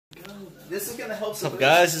This is gonna help. What's up,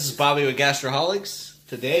 guys? This is Bobby with Gastroholix.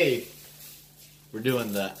 Today, we're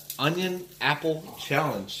doing the onion apple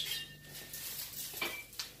challenge.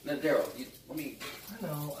 Now, Daryl, let me. I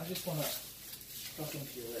know. I just wanna fucking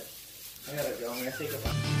feel it. I gotta go. I'm gonna take a.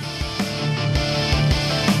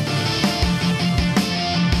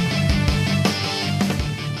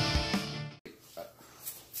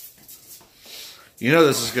 You know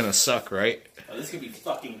this is gonna suck, right? Oh, this could be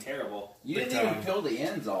fucking terrible. You didn't even peel the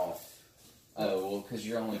ends off. Oh, well, because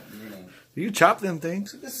you're only. You chop them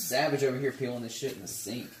things. This savage over here peeling this shit in the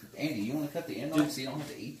sink. Andy, you want to cut the end off so you don't have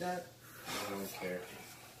to eat that? I don't care.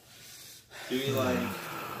 Do we like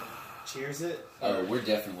cheers it? Oh, we're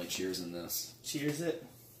definitely cheersing this. Cheers it.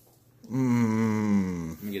 Let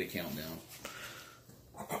me get a countdown.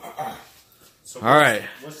 So All right.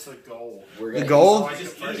 What's the goal? The goal?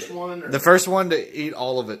 First one? Or The first one to eat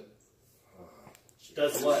all of it.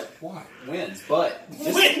 Does what? Why? Wins, but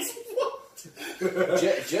Wins.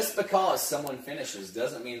 just because someone finishes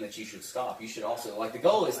doesn't mean that you should stop. You should also the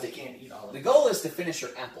goal is I can't eat all of the it. goal is to finish your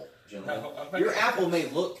apple, gentlemen. No, Your apple may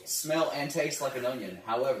look, smell, and taste like an onion.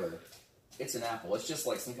 However, it's an apple. It's just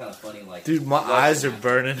like some kind of funny like. Dude, my eyes are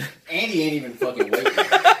burning. Andy ain't even fucking waiting.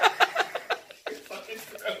 Fucking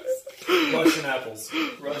gross. Russian apples.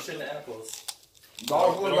 Russian apples.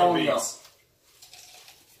 Dog would No wrong go. beets.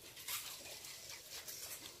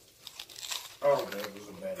 Oh, that was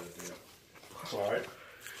a bad idea. Alright.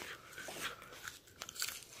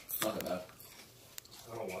 Not that bad.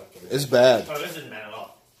 I don't like it. It's bad. Oh, this isn't bad at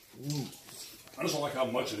all. I just don't like how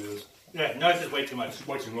much it is. Yeah, no, it's just way too much. It's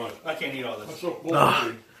way too much. I can't eat all That's this. so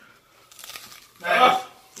boring. Ah.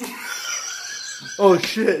 Oh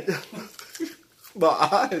shit! My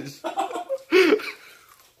eyes.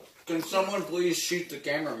 Can someone please shoot the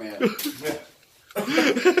cameraman?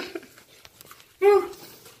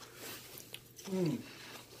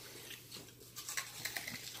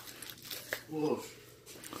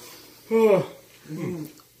 I'm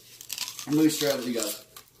really straight with you guys.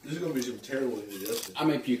 This is going to be some terrible indigestion. I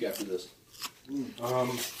may puke after this. I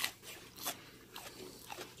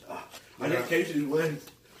think Casey wins.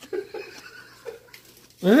 It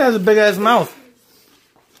has a big ass mouth.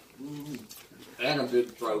 And a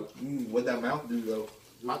good throat. What that mouth do, though?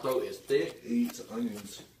 My throat is thick. It eats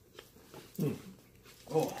onions.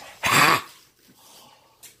 Oh.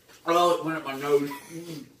 Oh, it went up my nose.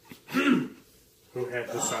 Who had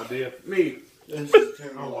this idea? Me. This is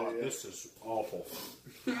terrible. Oh, this is awful.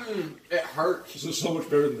 It hurts. This is so much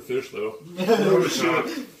better than the fish, though. No, it's not.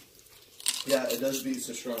 Yeah, it does beat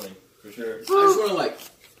pastrami, for sure. I just want to like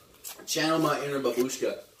channel my inner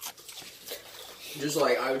babushka. I would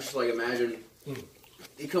just like imagine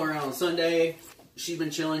you come around on Sunday, she's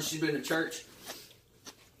been chilling, she's been to church.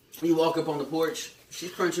 You walk up on the porch,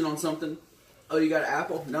 she's crunching on something. Oh, you got an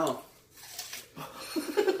apple? No.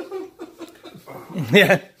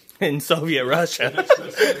 Yeah, in Soviet Russia.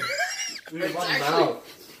 Dude, my mouth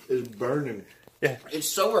is burning. It's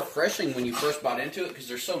so refreshing when you first bite into it because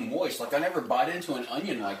they're so moist. Like I never bite into an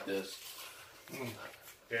onion like this.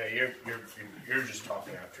 Yeah, you're just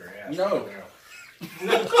talking after your ass. No. Right now.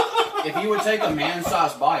 If you would take a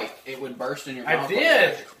man-sized bite, it would burst in your mouth. I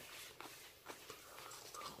did.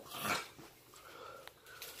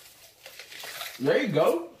 There you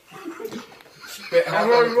go. I'm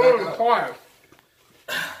going to go to the quiet.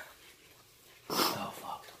 Oh,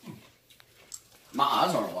 fuck. My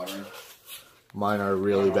eyes aren't watering. Mine are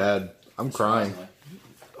really bad. I'm crying.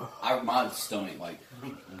 My stomach,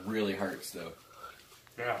 really hurts, though.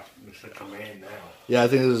 Yeah, you're such a man now. Yeah, I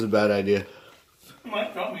think this is a bad idea. My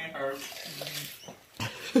tummy hurts.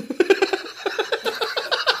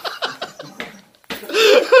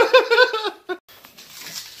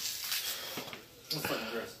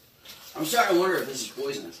 I'm starting to wonder if this is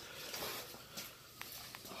poisonous.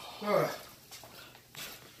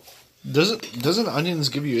 Doesn't onions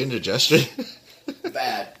give you indigestion?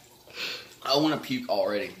 Bad. I want to puke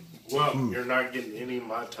already. Well, you're not getting any of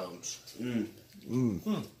my tums.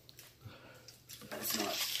 That's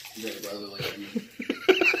not very brotherly of you.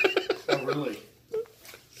 Oh, really?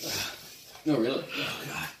 No, really.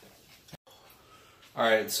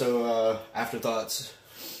 Alright, so afterthoughts.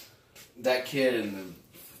 That kid in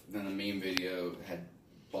the meme video had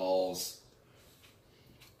balls.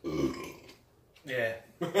 Yeah.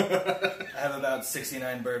 I have about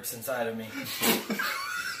 69 burps inside of me.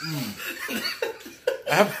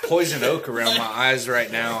 I have poison oak around my eyes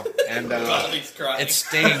right now, and it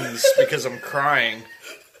stings because I'm crying.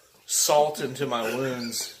 Salt into my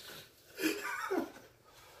wounds.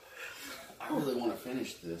 I I really want to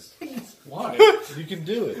finish this Why? You can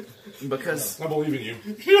do it. because I believe in you.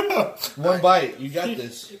 One bite. You got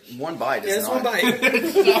this. one bite is Yeah, it's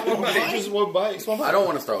not. one bite. Just one bite. I don't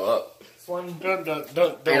want to throw up.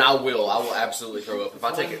 Don't. And I will absolutely throw up if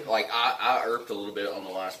I take it. Like I irked a little bit on the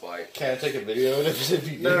last bite. Can I take a video of this if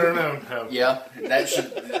you do? No. Yeah, that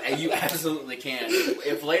should. You absolutely can.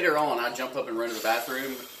 If later on I jump up and run to the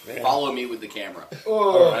bathroom, follow me with the camera.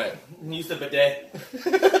 All right. Use the bidet.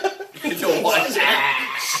 You'll watch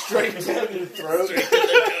that. Straight down your throat.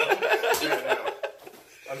 No.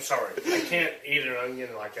 I'm sorry. I can't eat an onion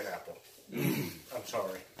like an apple. I'm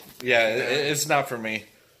sorry. Yeah, it's not for me,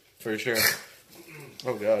 for sure.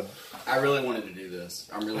 Oh God. I really wanted to do this.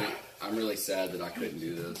 I'm really sad that I couldn't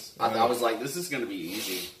do this. I was like, this is going to be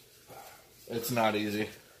easy. It's not easy.